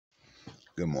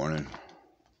Good morning.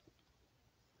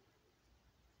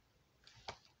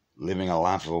 Living a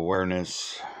Life of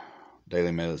Awareness,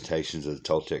 Daily Meditations of the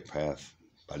Toltec Path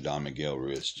by Don Miguel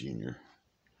Ruiz Jr.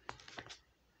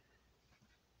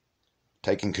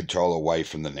 Taking control away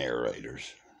from the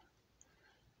narrators.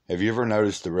 Have you ever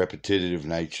noticed the repetitive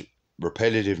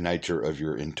nature of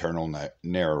your internal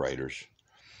narrators?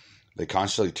 They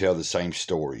constantly tell the same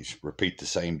stories, repeat the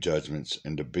same judgments,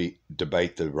 and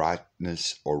debate the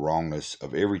rightness or wrongness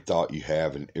of every thought you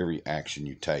have and every action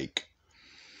you take.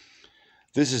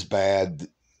 This is bad,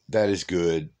 that is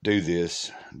good, do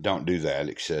this, don't do that,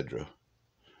 etc.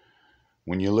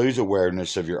 When you lose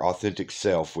awareness of your authentic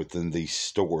self within these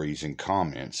stories and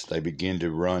comments, they begin to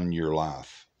run your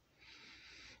life.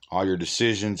 All your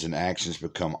decisions and actions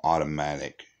become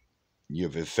automatic. You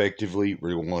have effectively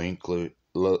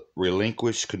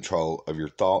relinquished control of your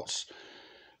thoughts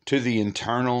to the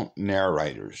internal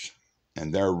narrators,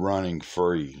 and they're running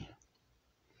free.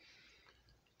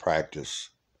 Practice.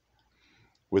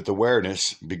 With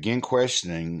awareness, begin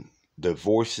questioning the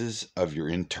voices of your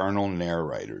internal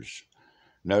narrators.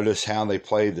 Notice how they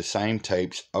play the same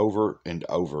tapes over and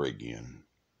over again.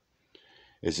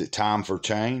 Is it time for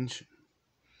change?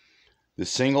 The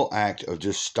single act of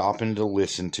just stopping to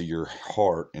listen to your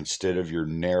heart instead of your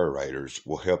narrators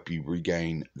will help you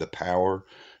regain the power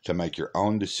to make your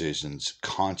own decisions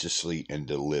consciously and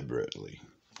deliberately.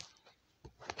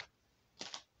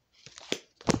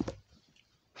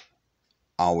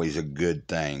 Always a good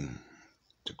thing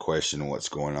to question what's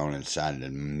going on inside the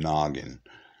noggin.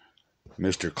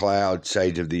 Mr. Cloud,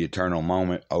 Sage of the Eternal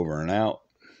Moment, over and out.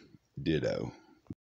 Ditto.